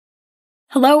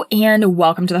Hello and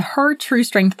welcome to the Her True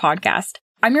Strength podcast.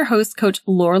 I'm your host, Coach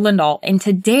Laura Lindahl, and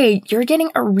today you're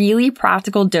getting a really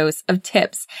practical dose of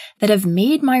tips that have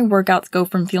made my workouts go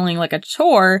from feeling like a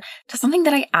chore to something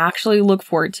that I actually look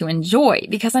forward to enjoy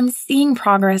because I'm seeing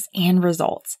progress and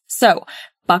results. So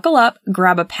buckle up,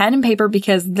 grab a pen and paper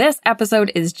because this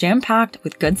episode is jam-packed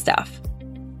with good stuff.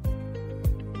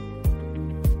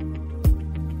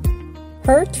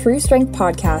 Her True Strength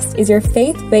podcast is your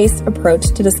faith-based approach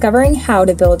to discovering how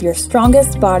to build your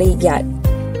strongest body yet.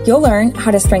 You'll learn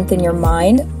how to strengthen your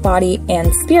mind, body,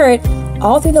 and spirit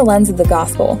all through the lens of the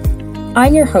gospel.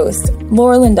 I'm your host,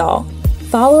 Laura Lindahl,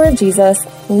 follower of Jesus,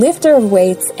 lifter of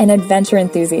weights, and adventure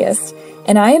enthusiast.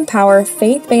 And I empower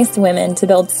faith-based women to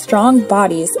build strong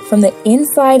bodies from the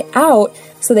inside out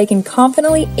so they can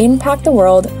confidently impact the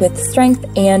world with strength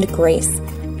and grace.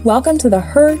 Welcome to the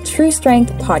Her True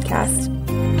Strength podcast.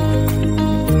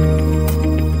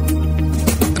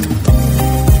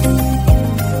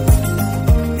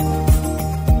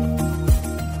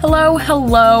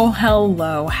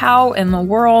 Hello. How in the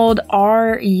world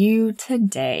are you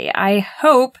today? I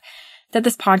hope that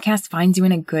this podcast finds you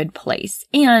in a good place.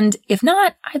 And if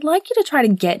not, I'd like you to try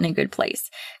to get in a good place.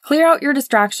 Clear out your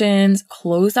distractions,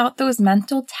 close out those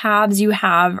mental tabs you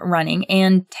have running,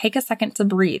 and take a second to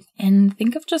breathe and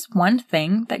think of just one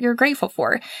thing that you're grateful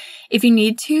for. If you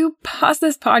need to, pause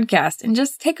this podcast and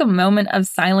just take a moment of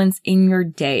silence in your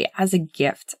day as a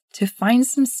gift to find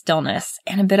some stillness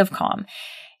and a bit of calm.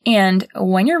 And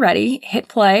when you're ready, hit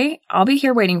play. I'll be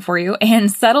here waiting for you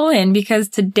and settle in because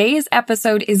today's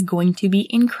episode is going to be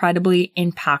incredibly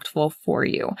impactful for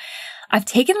you. I've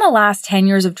taken the last 10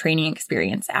 years of training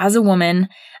experience as a woman,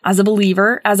 as a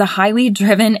believer, as a highly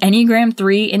driven Enneagram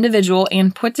 3 individual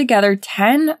and put together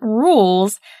 10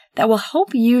 rules that will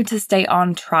help you to stay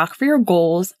on track for your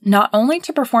goals, not only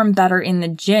to perform better in the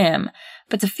gym,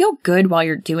 but to feel good while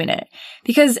you're doing it.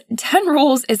 Because 10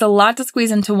 rules is a lot to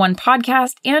squeeze into one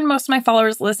podcast, and most of my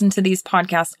followers listen to these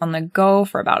podcasts on the go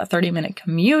for about a 30-minute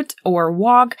commute or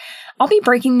walk. I'll be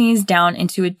breaking these down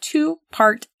into a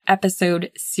 2-part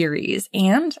episode series,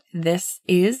 and this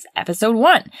is episode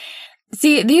 1.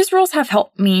 See, these rules have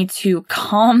helped me to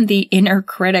calm the inner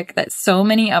critic that so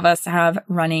many of us have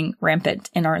running rampant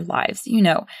in our lives. You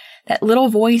know, that little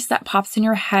voice that pops in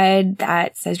your head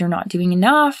that says you're not doing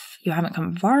enough, you haven't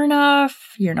come far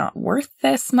enough, you're not worth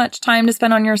this much time to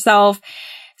spend on yourself.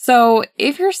 So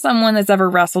if you're someone that's ever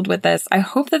wrestled with this, I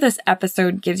hope that this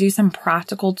episode gives you some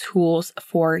practical tools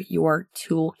for your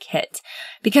toolkit.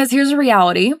 Because here's the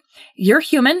reality, you're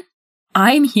human.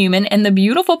 I'm human, and the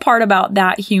beautiful part about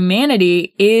that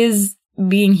humanity is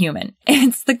being human.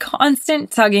 It's the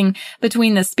constant tugging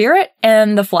between the spirit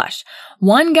and the flesh,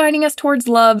 one guiding us towards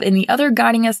love and the other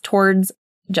guiding us towards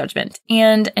judgment.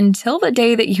 And until the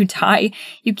day that you die,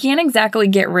 you can't exactly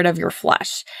get rid of your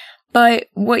flesh. But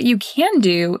what you can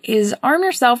do is arm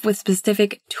yourself with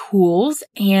specific tools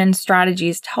and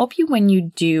strategies to help you when you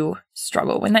do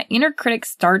struggle, when that inner critic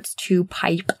starts to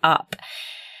pipe up.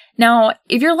 Now,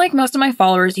 if you're like most of my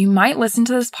followers, you might listen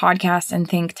to this podcast and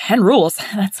think 10 rules,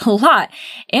 that's a lot.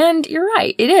 And you're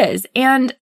right, it is.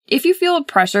 And if you feel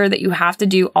pressure that you have to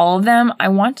do all of them, I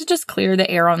want to just clear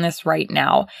the air on this right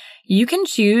now. You can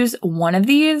choose one of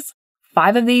these,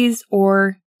 5 of these,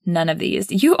 or none of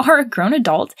these. You are a grown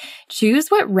adult. Choose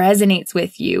what resonates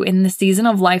with you in the season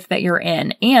of life that you're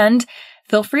in. And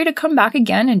feel free to come back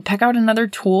again and pick out another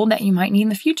tool that you might need in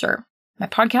the future. My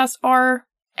podcasts are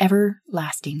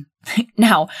everlasting.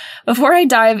 Now, before I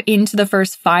dive into the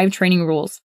first 5 training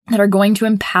rules that are going to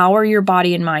empower your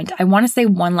body and mind, I want to say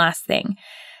one last thing.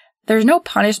 There's no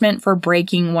punishment for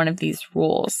breaking one of these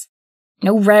rules.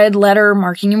 No red letter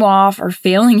marking you off or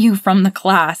failing you from the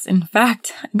class. In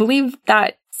fact, I believe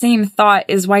that same thought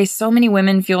is why so many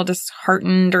women feel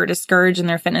disheartened or discouraged in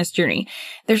their fitness journey.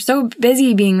 They're so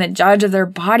busy being the judge of their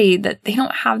body that they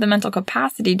don't have the mental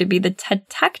capacity to be the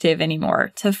detective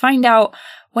anymore, to find out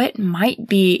what might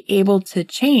be able to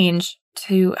change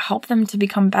to help them to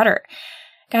become better.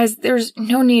 Guys, there's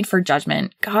no need for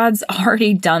judgment. God's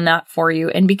already done that for you.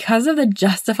 And because of the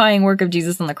justifying work of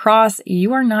Jesus on the cross,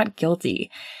 you are not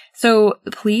guilty. So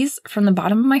please, from the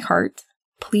bottom of my heart,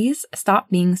 please stop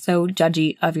being so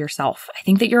judgy of yourself. I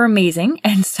think that you're amazing,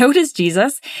 and so does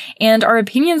Jesus, and our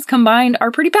opinions combined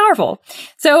are pretty powerful.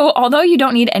 So although you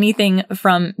don't need anything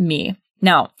from me.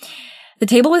 Now, the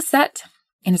table is set,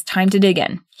 and it's time to dig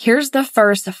in. Here's the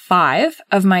first 5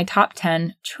 of my top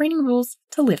 10 training rules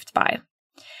to lift by.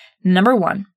 Number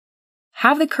 1,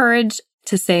 have the courage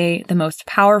to say the most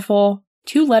powerful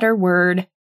 2-letter word,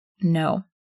 no.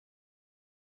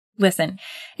 Listen,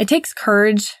 it takes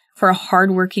courage for a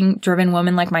hardworking, driven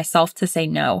woman like myself to say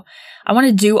no. I want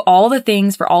to do all the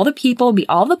things for all the people, be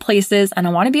all the places, and I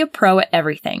want to be a pro at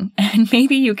everything. And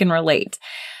maybe you can relate.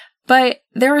 But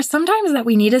there are some times that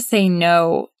we need to say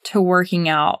no to working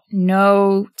out,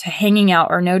 no to hanging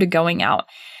out, or no to going out.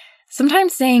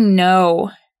 Sometimes saying no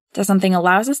to something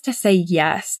allows us to say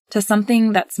yes to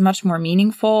something that's much more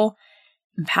meaningful,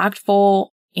 impactful,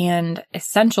 and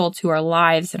essential to our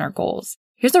lives and our goals.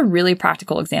 Here's a really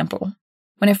practical example.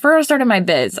 When I first started my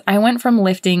biz, I went from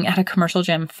lifting at a commercial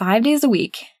gym 5 days a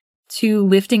week to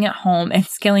lifting at home and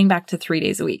scaling back to 3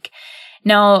 days a week.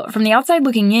 Now, from the outside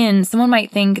looking in, someone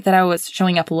might think that I was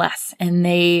showing up less, and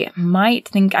they might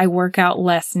think I work out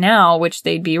less now, which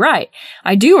they'd be right.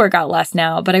 I do work out less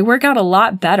now, but I work out a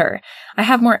lot better. I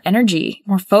have more energy,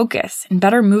 more focus, and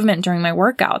better movement during my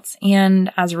workouts.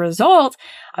 And as a result,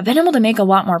 I've been able to make a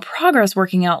lot more progress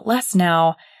working out less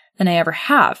now than I ever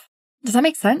have. Does that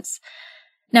make sense?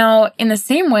 Now, in the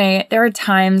same way, there are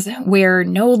times where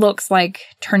no looks like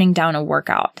turning down a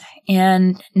workout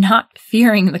and not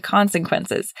fearing the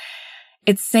consequences.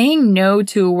 It's saying no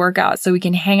to a workout so we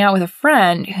can hang out with a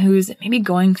friend who's maybe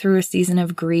going through a season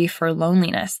of grief or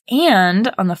loneliness. And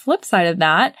on the flip side of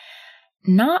that,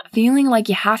 not feeling like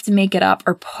you have to make it up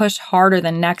or push harder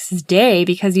the next day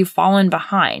because you've fallen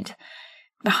behind.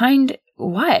 Behind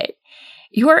what?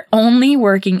 You are only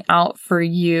working out for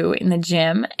you in the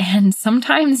gym, and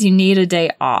sometimes you need a day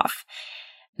off.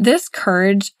 This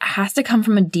courage has to come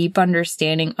from a deep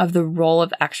understanding of the role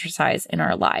of exercise in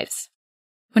our lives.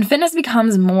 When fitness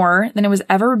becomes more than it was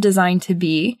ever designed to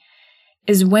be,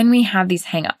 is when we have these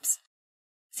hangups.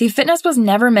 See, fitness was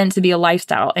never meant to be a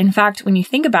lifestyle. In fact, when you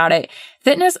think about it,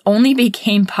 fitness only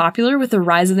became popular with the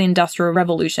rise of the Industrial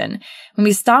Revolution, when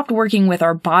we stopped working with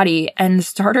our body and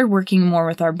started working more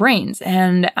with our brains.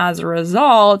 And as a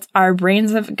result, our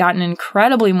brains have gotten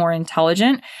incredibly more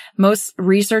intelligent. Most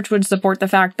research would support the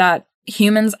fact that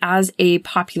humans as a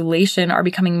population are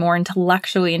becoming more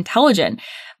intellectually intelligent.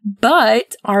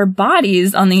 But our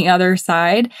bodies, on the other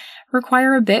side,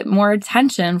 require a bit more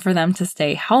attention for them to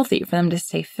stay healthy, for them to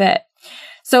stay fit.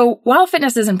 So while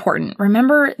fitness is important,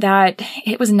 remember that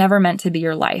it was never meant to be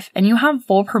your life, and you have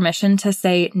full permission to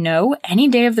say no any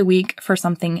day of the week for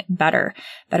something better.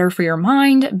 Better for your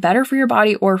mind, better for your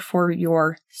body, or for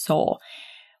your soul.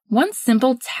 One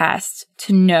simple test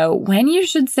to know when you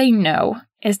should say no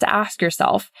is to ask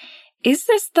yourself, is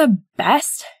this the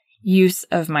best use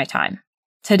of my time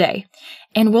today?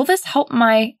 And will this help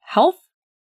my health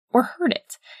or hurt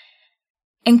it?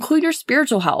 Include your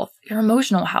spiritual health, your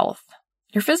emotional health,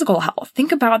 your physical health.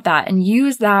 Think about that and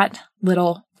use that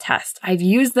little test. I've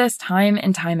used this time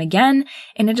and time again,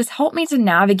 and it just helped me to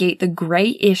navigate the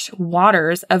grayish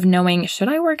waters of knowing, should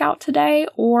I work out today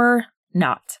or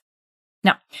not?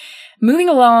 Now, moving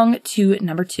along to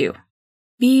number 2,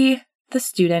 be the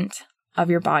student of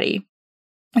your body.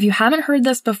 If you haven't heard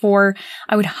this before,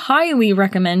 I would highly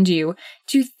recommend you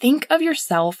to think of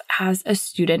yourself as a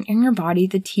student and your body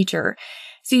the teacher.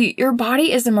 See, your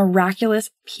body is a miraculous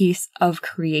piece of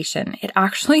creation. It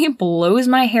actually blows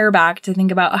my hair back to think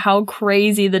about how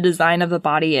crazy the design of the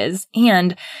body is.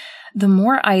 And the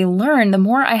more I learn, the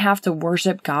more I have to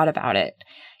worship God about it.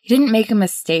 He didn't make a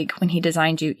mistake when he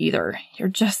designed you either. You're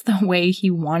just the way he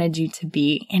wanted you to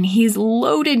be. And he's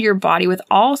loaded your body with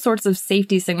all sorts of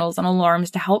safety signals and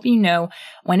alarms to help you know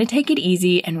when to take it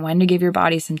easy and when to give your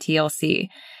body some TLC.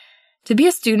 To be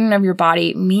a student of your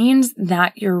body means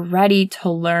that you're ready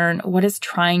to learn what it's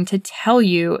trying to tell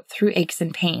you through aches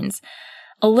and pains.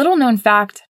 A little known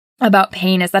fact about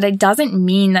pain is that it doesn't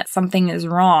mean that something is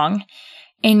wrong.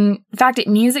 In fact, it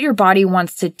means that your body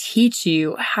wants to teach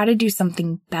you how to do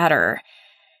something better.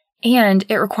 And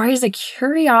it requires a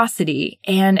curiosity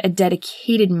and a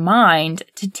dedicated mind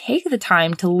to take the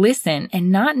time to listen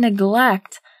and not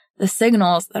neglect the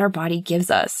signals that our body gives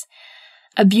us.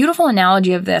 A beautiful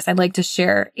analogy of this I'd like to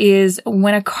share is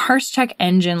when a car's check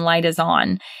engine light is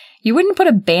on. You wouldn't put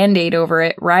a Band-Aid over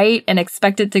it, right? And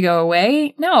expect it to go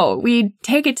away? No, we'd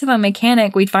take it to the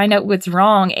mechanic. We'd find out what's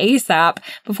wrong ASAP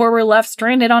before we're left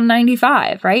stranded on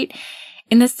 95, right?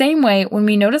 In the same way, when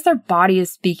we notice our body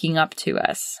is speaking up to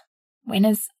us, when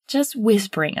it's just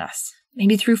whispering us,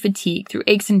 maybe through fatigue, through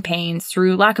aches and pains,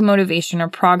 through lack of motivation or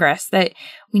progress, that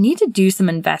we need to do some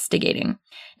investigating.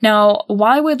 Now,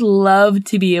 while I would love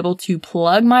to be able to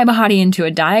plug my body into a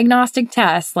diagnostic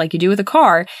test like you do with a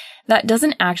car, that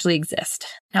doesn't actually exist.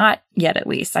 Not yet, at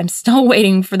least. I'm still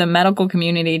waiting for the medical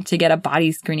community to get a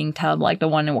body screening tub like the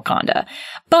one in Wakanda.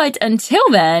 But until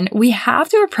then, we have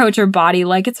to approach our body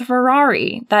like it's a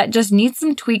Ferrari that just needs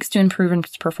some tweaks to improve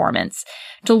its performance.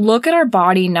 To look at our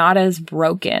body not as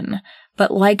broken, but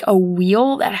like a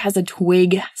wheel that has a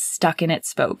twig stuck in its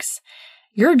spokes.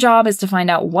 Your job is to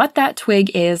find out what that twig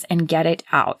is and get it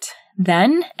out.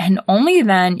 Then, and only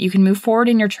then, you can move forward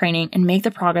in your training and make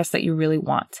the progress that you really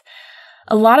want.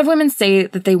 A lot of women say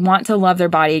that they want to love their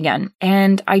body again,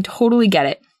 and I totally get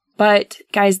it. But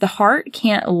guys, the heart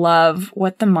can't love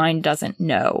what the mind doesn't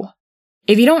know.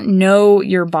 If you don't know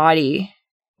your body,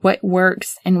 what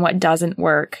works and what doesn't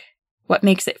work, what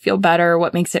makes it feel better,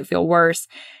 what makes it feel worse,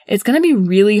 it's going to be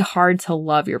really hard to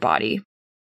love your body.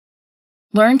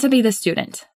 Learn to be the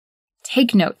student.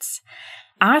 Take notes.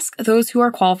 Ask those who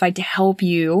are qualified to help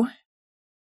you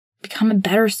become a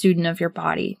better student of your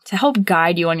body, to help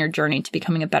guide you on your journey to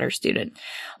becoming a better student.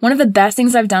 One of the best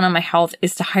things I've done on my health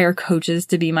is to hire coaches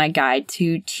to be my guide,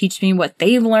 to teach me what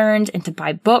they've learned and to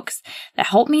buy books that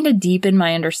help me to deepen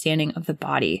my understanding of the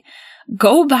body.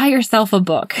 Go buy yourself a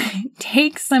book,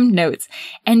 take some notes,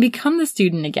 and become the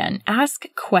student again. Ask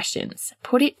questions,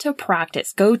 put it to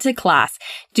practice, go to class,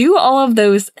 do all of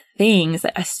those things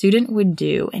that a student would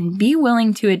do, and be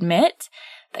willing to admit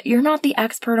that you're not the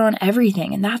expert on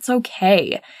everything, and that's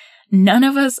okay. None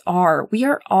of us are. We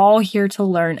are all here to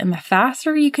learn, and the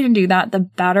faster you can do that, the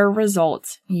better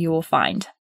results you will find.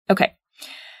 Okay,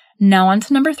 now on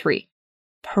to number 3.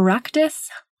 Practice,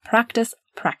 practice,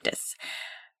 practice.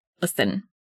 Listen,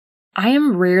 I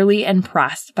am rarely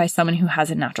impressed by someone who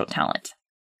has a natural talent.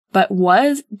 But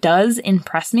what does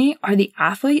impress me are the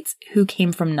athletes who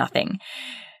came from nothing,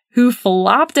 who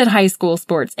flopped at high school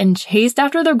sports and chased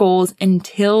after their goals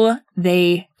until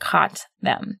they caught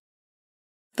them.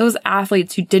 Those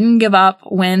athletes who didn't give up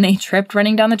when they tripped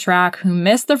running down the track, who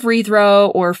missed the free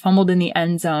throw or fumbled in the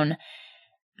end zone,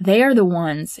 they are the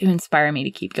ones who inspire me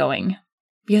to keep going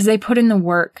because they put in the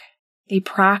work. They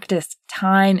practiced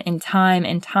time and time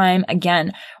and time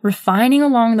again, refining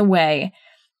along the way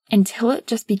until it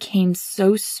just became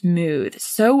so smooth,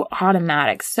 so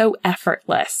automatic, so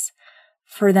effortless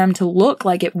for them to look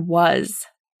like it was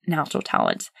natural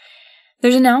talent.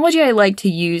 There's an analogy I like to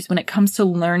use when it comes to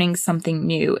learning something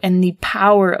new and the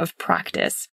power of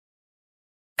practice.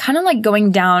 Kind of like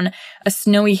going down a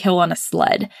snowy hill on a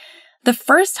sled. The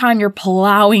first time you're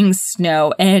plowing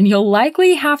snow, and you'll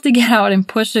likely have to get out and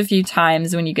push a few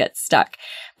times when you get stuck.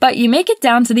 But you make it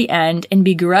down to the end, and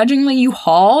begrudgingly you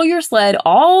haul your sled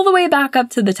all the way back up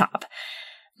to the top.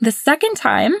 The second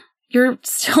time, you're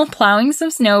still plowing some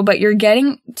snow, but you're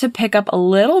getting to pick up a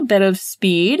little bit of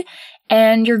speed,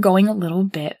 and you're going a little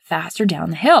bit faster down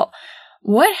the hill.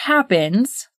 What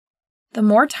happens the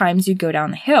more times you go down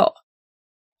the hill?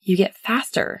 You get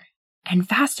faster and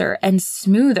faster and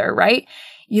smoother, right?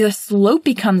 The slope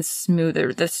becomes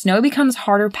smoother, the snow becomes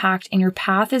harder packed, and your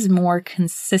path is more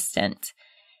consistent.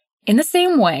 In the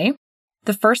same way,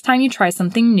 the first time you try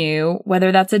something new,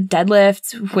 whether that's a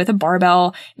deadlift with a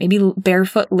barbell, maybe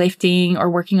barefoot lifting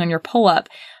or working on your pull-up,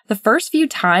 the first few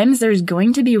times there's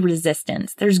going to be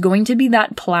resistance. There's going to be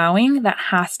that plowing that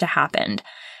has to happen.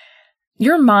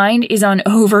 Your mind is on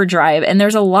overdrive and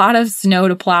there's a lot of snow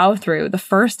to plow through the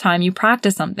first time you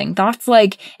practice something. Thoughts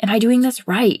like, am I doing this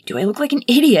right? Do I look like an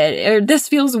idiot? Or this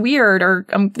feels weird? Or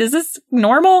is this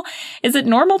normal? Is it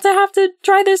normal to have to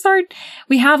try this hard?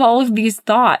 We have all of these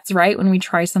thoughts, right? When we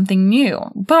try something new.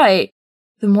 But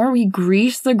the more we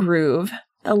grease the groove,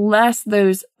 the less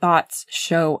those thoughts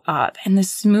show up and the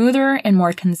smoother and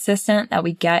more consistent that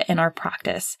we get in our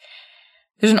practice.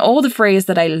 There's an old phrase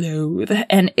that I loathe,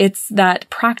 and it's that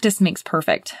practice makes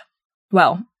perfect.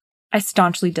 Well, I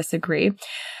staunchly disagree.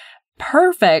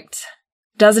 Perfect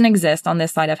doesn't exist on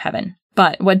this side of heaven,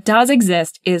 but what does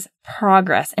exist is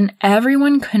progress, and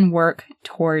everyone can work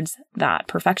towards that.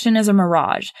 Perfection is a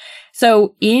mirage.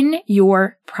 So in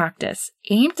your practice,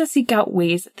 aim to seek out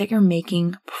ways that you're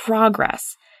making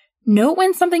progress. Note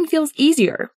when something feels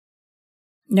easier.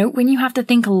 Note when you have to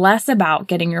think less about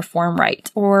getting your form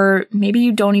right, or maybe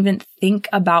you don't even think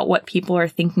about what people are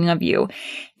thinking of you.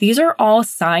 These are all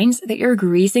signs that you're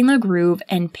greasing the groove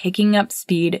and picking up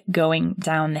speed going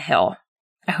down the hill.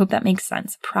 I hope that makes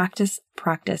sense. Practice,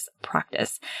 practice,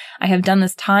 practice. I have done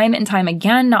this time and time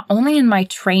again, not only in my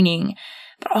training,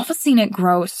 but I've seen it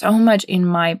grow so much in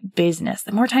my business.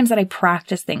 The more times that I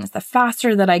practice things, the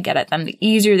faster that I get at them, the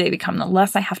easier they become, the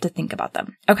less I have to think about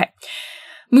them. Okay.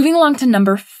 Moving along to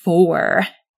number 4,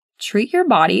 treat your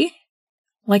body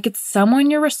like it's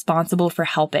someone you're responsible for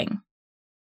helping.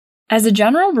 As a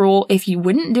general rule, if you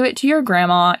wouldn't do it to your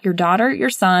grandma, your daughter, your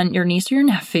son, your niece, or your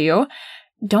nephew,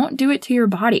 don't do it to your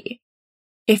body.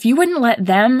 If you wouldn't let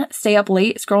them stay up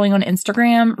late scrolling on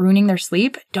Instagram, ruining their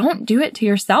sleep, don't do it to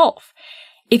yourself.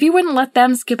 If you wouldn't let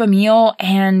them skip a meal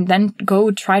and then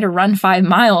go try to run 5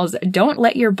 miles, don't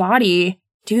let your body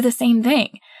do the same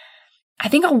thing. I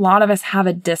think a lot of us have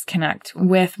a disconnect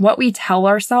with what we tell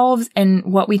ourselves and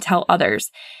what we tell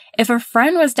others. If a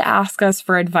friend was to ask us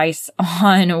for advice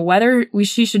on whether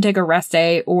she should take a rest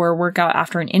day or work out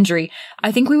after an injury,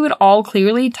 I think we would all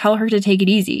clearly tell her to take it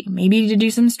easy, maybe to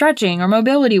do some stretching or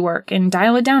mobility work and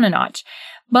dial it down a notch.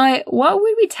 But what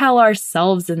would we tell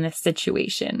ourselves in this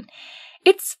situation?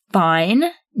 It's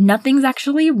fine. Nothing's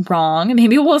actually wrong.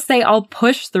 Maybe we'll say, I'll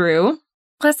push through.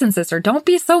 Listen, sister, don't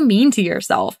be so mean to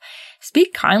yourself.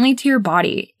 Speak kindly to your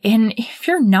body. And if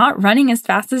you're not running as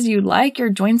fast as you'd like, your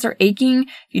joints are aching,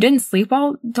 you didn't sleep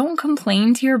well, don't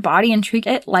complain to your body and treat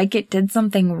it like it did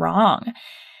something wrong.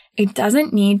 It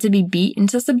doesn't need to be beat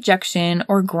into subjection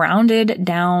or grounded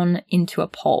down into a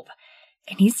pulp.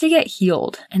 It needs to get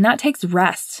healed, and that takes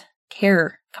rest,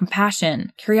 care,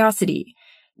 compassion, curiosity.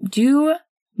 Do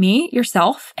me,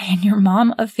 yourself, and your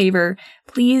mom a favor.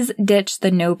 Please ditch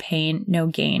the no pain, no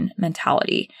gain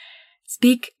mentality.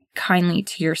 Speak kindly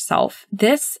to yourself.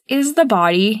 This is the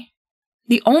body,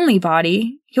 the only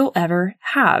body you'll ever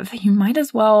have. You might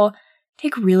as well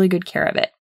take really good care of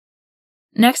it.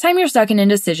 Next time you're stuck in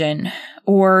indecision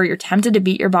or you're tempted to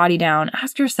beat your body down,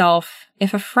 ask yourself,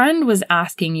 if a friend was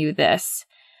asking you this,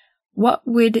 what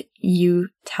would you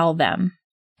tell them?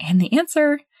 And the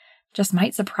answer just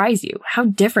might surprise you, how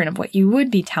different of what you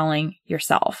would be telling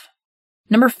yourself.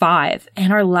 Number 5,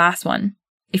 and our last one,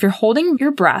 if you're holding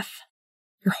your breath,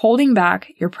 you're holding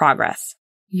back your progress.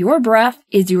 Your breath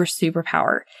is your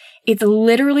superpower. It's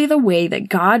literally the way that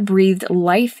God breathed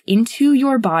life into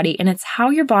your body, and it's how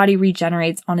your body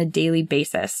regenerates on a daily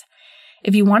basis.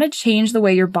 If you want to change the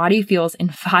way your body feels in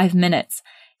 5 minutes,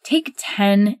 take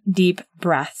 10 deep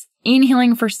breaths,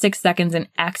 inhaling for 6 seconds and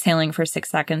exhaling for 6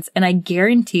 seconds, and I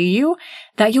guarantee you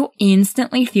that you'll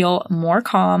instantly feel more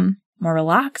calm, more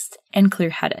relaxed, and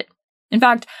clear-headed. In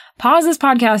fact, pause this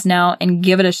podcast now and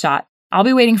give it a shot. I'll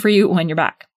be waiting for you when you're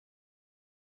back.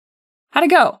 How'd it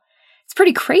go? It's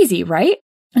pretty crazy, right?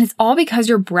 And it's all because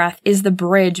your breath is the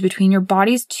bridge between your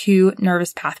body's 2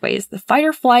 nervous pathways, the fight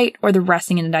or flight or the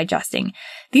resting and digesting.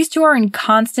 These 2 are in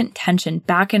constant tension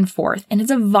back and forth, and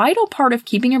it's a vital part of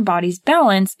keeping your body's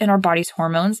balance and our body's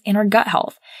hormones and our gut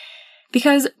health.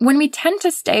 Because when we tend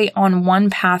to stay on one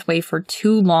pathway for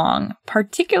too long,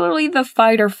 particularly the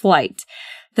fight or flight,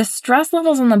 the stress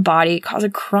levels in the body cause a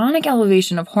chronic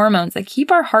elevation of hormones that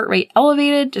keep our heart rate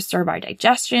elevated, disturb our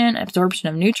digestion, absorption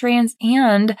of nutrients,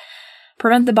 and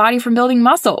prevent the body from building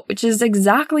muscle, which is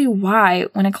exactly why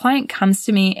when a client comes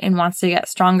to me and wants to get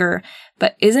stronger,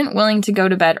 but isn't willing to go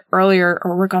to bed earlier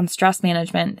or work on stress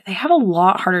management, they have a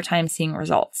lot harder time seeing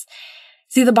results.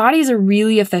 See, the body is a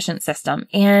really efficient system,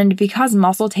 and because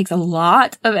muscle takes a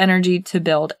lot of energy to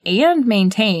build and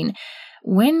maintain,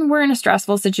 when we're in a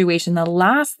stressful situation, the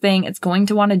last thing it's going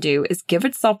to want to do is give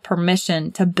itself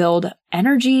permission to build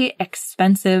energy,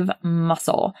 expensive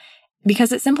muscle,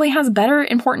 because it simply has better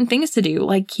important things to do,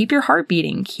 like keep your heart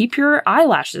beating, keep your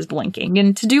eyelashes blinking,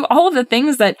 and to do all of the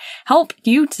things that help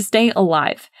you to stay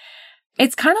alive.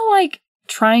 It's kind of like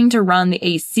trying to run the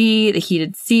AC, the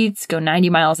heated seats, go 90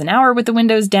 miles an hour with the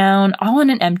windows down, all in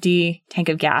an empty tank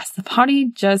of gas. The body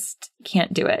just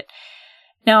can't do it.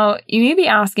 Now, you may be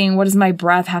asking, what does my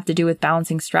breath have to do with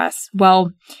balancing stress?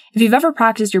 Well, if you've ever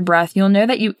practiced your breath, you'll know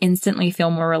that you instantly feel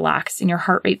more relaxed and your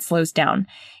heart rate slows down.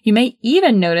 You may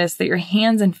even notice that your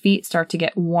hands and feet start to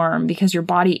get warm because your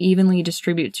body evenly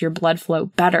distributes your blood flow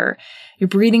better. Your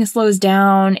breathing slows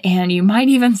down, and you might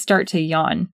even start to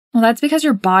yawn. Well, that's because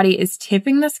your body is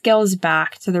tipping the scales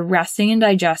back to the resting and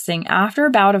digesting after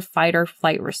a bout of fight or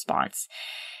flight response.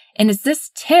 And it's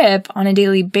this tip on a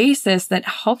daily basis that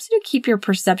helps you to keep your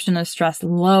perception of stress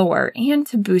lower and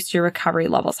to boost your recovery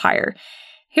levels higher.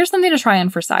 Here's something to try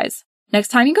and for size. Next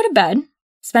time you go to bed,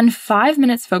 spend 5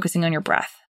 minutes focusing on your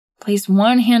breath. Place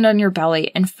one hand on your belly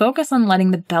and focus on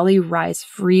letting the belly rise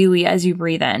freely as you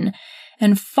breathe in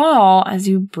and fall as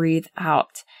you breathe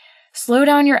out. Slow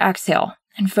down your exhale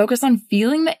and focus on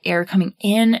feeling the air coming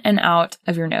in and out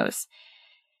of your nose.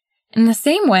 In the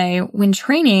same way, when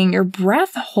training, your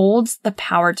breath holds the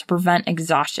power to prevent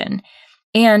exhaustion.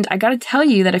 And I gotta tell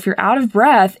you that if you're out of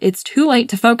breath, it's too late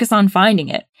to focus on finding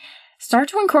it. Start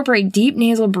to incorporate deep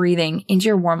nasal breathing into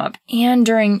your warm-up and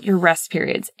during your rest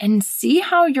periods, and see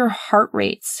how your heart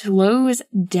rate slows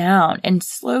down and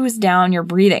slows down your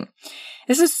breathing.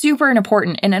 This is super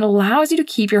important, and it allows you to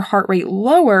keep your heart rate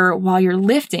lower while you're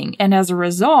lifting, and as a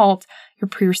result, your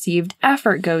perceived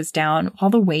effort goes down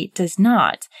while the weight does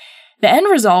not. The end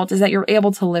result is that you're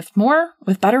able to lift more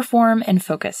with better form and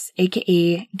focus,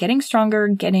 aka getting stronger,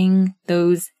 getting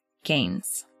those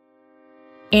gains.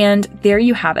 And there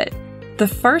you have it, the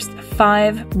first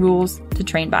 5 rules to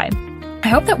train by. I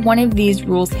hope that one of these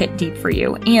rules hit deep for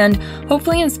you and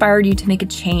hopefully inspired you to make a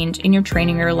change in your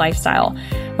training or lifestyle,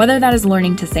 whether that is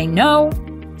learning to say no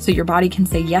so your body can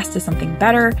say yes to something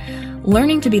better,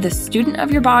 learning to be the student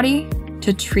of your body,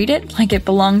 to treat it like it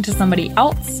belonged to somebody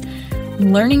else,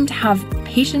 learning to have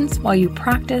patience while you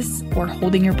practice, or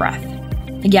holding your breath.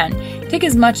 Again, take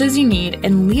as much as you need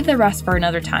and leave the rest for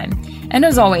another time. And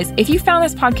as always, if you found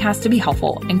this podcast to be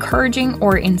helpful, encouraging,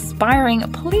 or inspiring,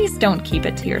 please don't keep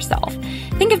it to yourself.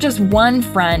 Think of just one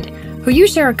friend who you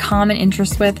share a common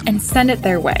interest with and send it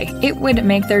their way. It would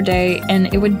make their day,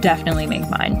 and it would definitely make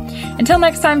mine. Until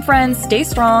next time, friends, stay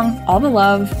strong. All the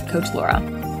love, Coach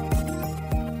Laura.